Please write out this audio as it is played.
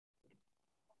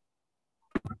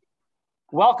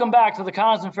Welcome back to the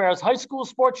Connors and Ferris High School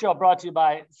Sports Show, brought to you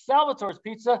by Salvatore's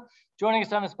Pizza. Joining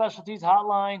us on the Specialties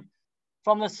Hotline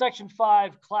from the Section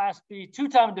 5 Class B,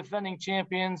 two-time defending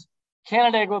champions,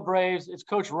 Canandaigua Braves. It's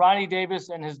Coach Ronnie Davis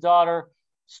and his daughter,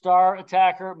 star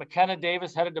attacker McKenna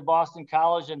Davis, headed to Boston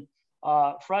College and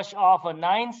fresh off a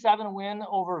 9-7 win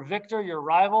over Victor, your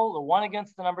rival, the one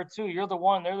against the number two. You're the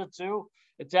one, they're the two.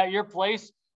 It's at your place.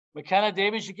 McKenna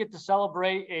Davis, you get to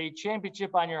celebrate a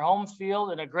championship on your home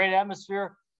field in a great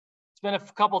atmosphere. It's been a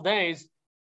couple days.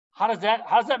 How's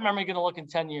that memory going to look in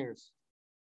 10 years?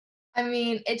 I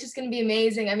mean, it's just going to be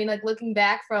amazing. I mean, like looking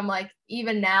back from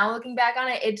even now looking back on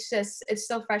it, it's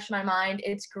still fresh in my mind.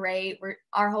 It's great.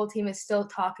 Our whole team is still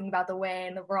talking about the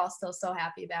win. We're all still so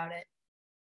happy about it.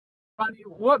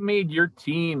 What made your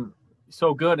team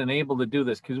so good and able to do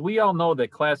this? Because we all know that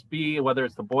Class B, whether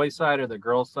it's the boys' side or the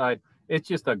girls' side, it's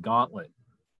just a gauntlet.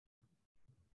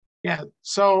 Yeah.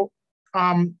 So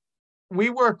we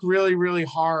work really, really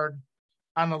hard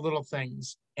on the little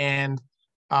things. And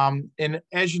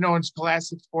as you know, in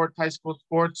scholastic sports, high school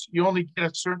sports, you only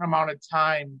get a certain amount of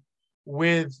time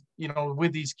with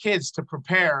these kids to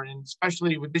prepare. And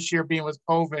especially with this year being with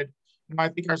COVID, I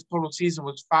think our total season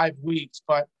was 5 weeks.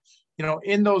 But,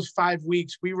 in those 5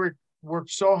 weeks, we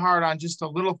worked so hard on just the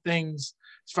little things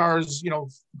as far as,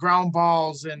 ground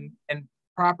balls and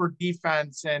proper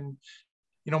defense and,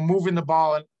 moving the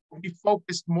ball. And we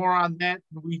focused more on that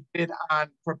than we did on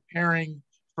preparing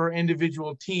for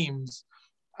individual teams.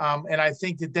 And I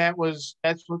think that's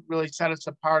what really set us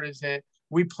apart, is that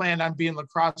we planned on being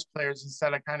lacrosse players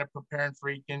instead of kind of preparing for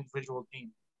each individual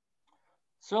team.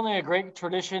 Certainly a great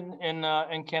tradition in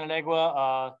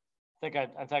Canandaigua.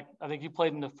 I think you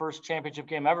played in the first championship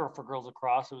game ever for girls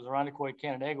lacrosse. It was Ronnie Davis,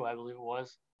 Canandaigua, I believe it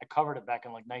was. I covered it back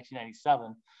in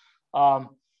 1997.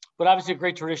 But obviously a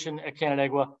great tradition at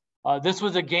Canandaigua. This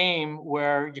was a game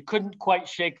where you couldn't quite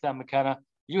shake them, McKenna.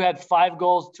 You had 5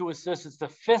 goals, 2 assists. It's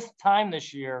the 5th time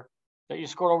this year that you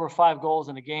scored over 5 goals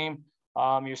in a game.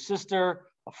 Your sister,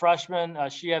 a freshman,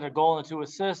 she had a goal and 2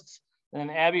 assists. And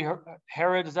then Abby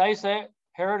Herod, is that how you say it?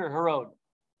 Herod or Herod?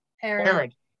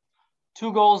 Herod.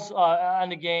 2 goals on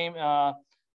the game. I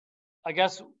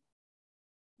guess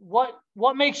what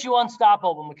makes you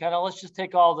unstoppable, McKenna? Let's just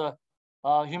take all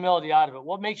the humility out of it.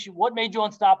 What made you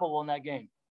unstoppable in that game?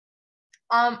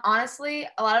 Honestly,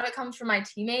 a lot of it comes from my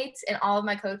teammates and all of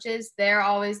my coaches. They're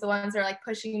always the ones that are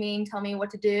pushing me and telling me what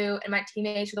to do. And my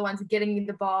teammates are the ones getting me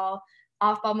the ball,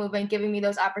 off-ball movement, giving me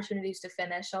those opportunities to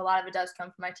finish. So a lot of it does come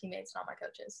from my teammates and all my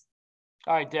coaches.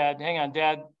 All right, Dad. Hang on,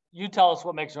 Dad. You tell us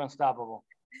what makes her unstoppable.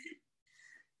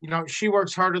 She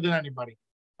works harder than anybody.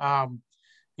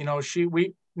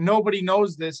 Nobody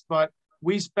knows this, but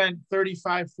we spent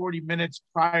 35, 40 minutes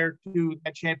prior to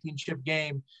that championship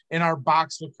game in our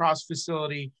box lacrosse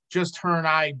facility, just her and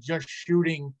I, just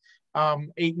shooting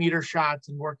 8-meter shots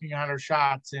and working on her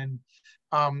shots. And,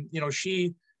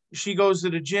 she goes to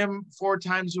the gym 4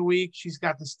 times a week. She's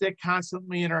got the stick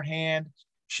constantly in her hand.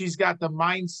 She's got the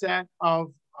mindset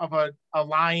of a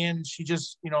lion. She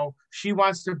just, she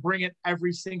wants to bring it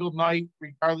every single night,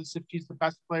 regardless if she's the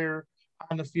best player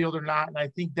on the field or not. And I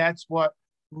think that's what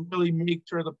really makes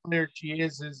her the player she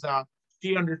is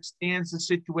she understands the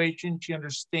situation. She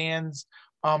understands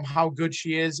how good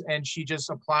she is, and she just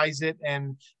applies it.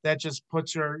 And that just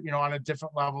puts her, on a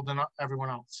different level than everyone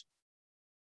else.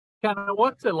 Kinda,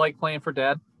 what's it like playing for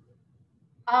Dad?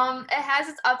 It has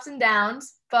its ups and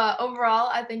downs, but overall,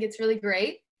 I think it's really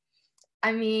great.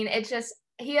 I mean,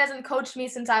 he hasn't coached me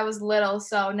since I was little.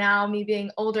 So now me being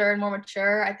older and more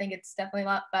mature, I think it's definitely a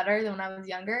lot better than when I was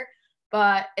younger,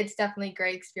 but it's definitely a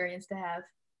great experience to have.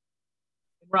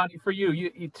 Ronnie, for you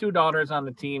 2 daughters on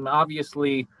the team,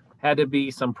 obviously had to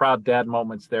be some proud dad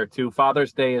moments there too.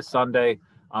 Father's Day is Sunday.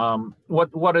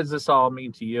 What does this all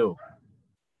mean to you?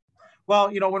 Well,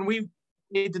 when we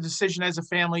made the decision as a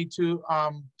family to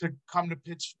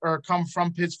come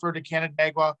from Pittsburgh to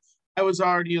Canandaigua, I was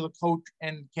already a coach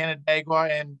in Canandaigua,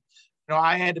 and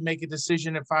I had to make a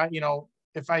decision if I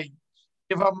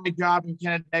give up my job in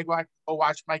Canandaigua, I can go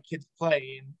watch my kids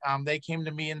play. And they came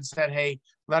to me and said, "Hey,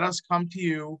 let us come to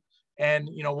you, and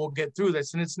we'll get through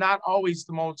this." And it's not always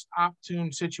the most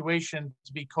opportune situation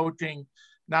to be coaching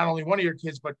not only one of your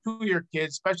kids but 2 of your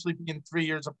kids, especially being 3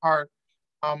 years apart,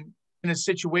 in a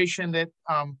situation that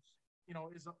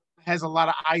has a lot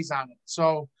of eyes on it.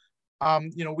 So.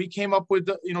 We came up with,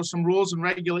 some rules and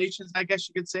regulations, I guess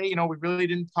you could say. We really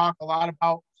didn't talk a lot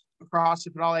about lacrosse,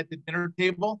 if at all, at the dinner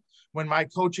table. When my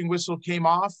coaching whistle came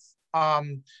off,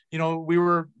 we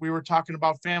were talking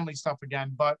about family stuff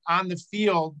again. But on the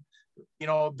field,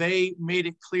 they made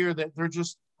it clear that they're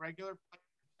just regular players.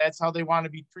 That's how they want to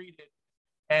be treated.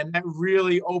 And that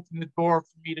really opened the door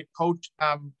for me to coach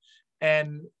them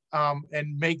and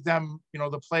make them,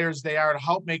 the players they are, to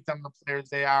help make them the players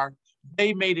they are.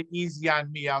 They made it easy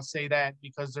on me, I'll say that,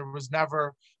 because there was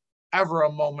never, ever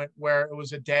a moment where it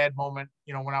was a dad moment,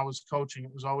 when I was coaching.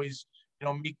 It was always,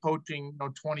 me coaching,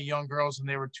 20 young girls, and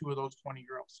they were 2 of those 20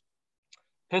 girls.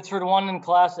 Pittsford won in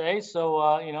Class A, so,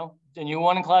 and you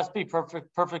won in Class B,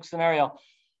 perfect scenario.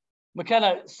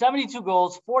 McKenna, 72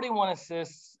 goals, 41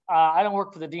 assists. I don't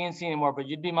work for the DNC anymore, but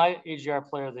you'd be my AGR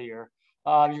Player of the Year.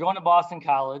 You're going to Boston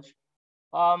College.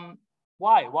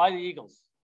 Why? Why the Eagles?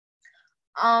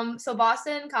 So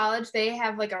Boston College, they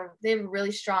have a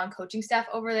really strong coaching staff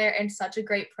over there and such a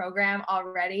great program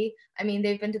already. I mean,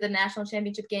 they've been to the national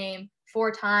championship game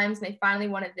 4 times, and they finally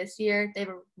won it this year. They have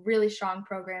a really strong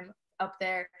program up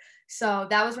there. So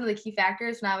that was one of the key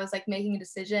factors when I was making a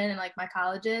decision and my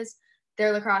colleges.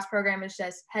 Their lacrosse program is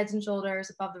just heads and shoulders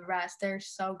above the rest. They're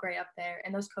so great up there,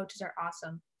 and those coaches are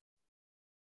awesome.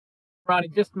 Ronnie,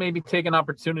 just maybe take an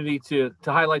opportunity to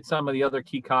highlight some of the other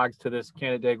key cogs to this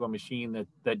Canandaigua machine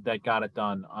that got it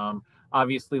done.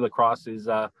 Obviously, lacrosse is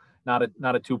not a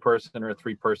 2-person or a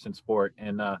 3-person sport,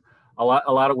 and a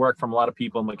lot of work from a lot of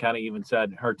people. McKenna even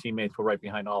said her teammates were right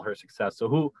behind all her success. So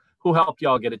who helped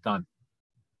y'all get it done?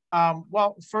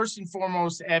 Well, first and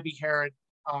foremost, Abby Herod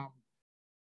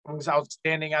was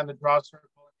outstanding on the draw circle.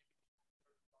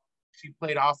 She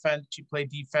played offense, she played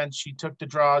defense, she took the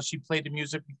draws, she played the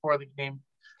music before the game.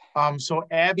 So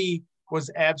Abby was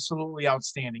absolutely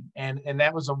outstanding, and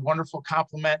that was a wonderful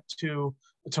compliment to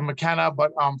McKenna,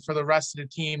 but for the rest of the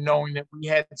team, knowing that we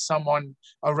had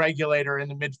a regulator in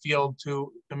the midfield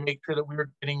to make sure that we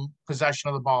were getting possession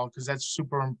of the ball, because that's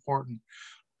super important.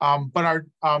 But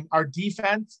our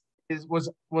defense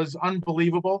was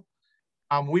unbelievable.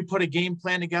 We put a game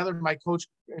plan together.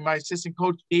 My assistant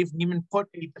coach, Dave Neiman, put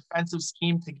a defensive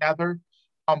scheme together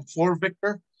for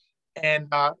Victor, and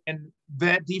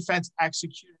that defense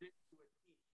executed it.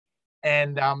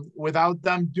 And without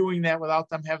them doing that, without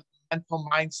them having the mental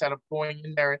mindset of going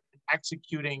in there and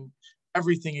executing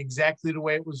everything exactly the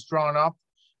way it was drawn up,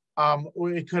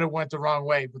 it could have went the wrong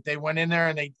way. But they went in there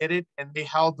and they did it, and they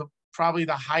held probably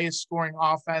the highest scoring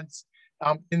offense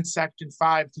in Section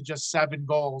 5 to just 7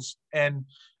 goals. And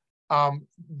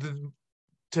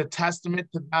to testament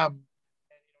to them,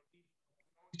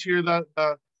 and, hear the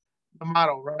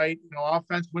motto, right?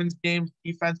 Offense wins games,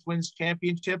 defense wins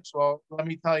championships. Well, let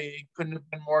me tell you, it couldn't have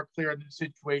been more clear in this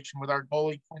situation with our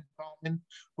goalie, Quinn Tallman,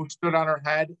 who stood on her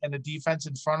head, and the defense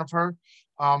in front of her.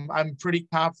 I'm pretty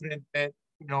confident that,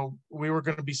 we were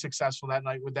going to be successful that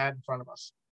night with that in front of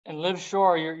us. And Liv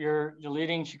Shore, you're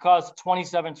leading. She caused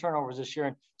 27 turnovers this year.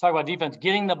 And talk about defense,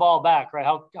 getting the ball back, right?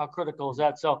 How critical is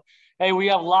that? So, hey, we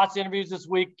have lots of interviews this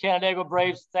week. Canandaigua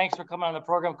Braves, thanks for coming on the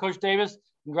program. Coach Davis,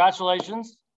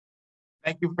 congratulations.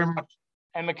 Thank you very much.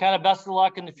 And McKenna, best of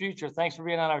luck in the future. Thanks for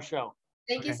being on our show.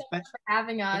 Thank you so much for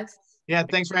having us. Yeah,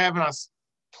 thanks for having us.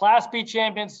 Class B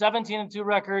champions, 17-2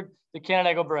 record, the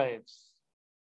Canandaigua Braves.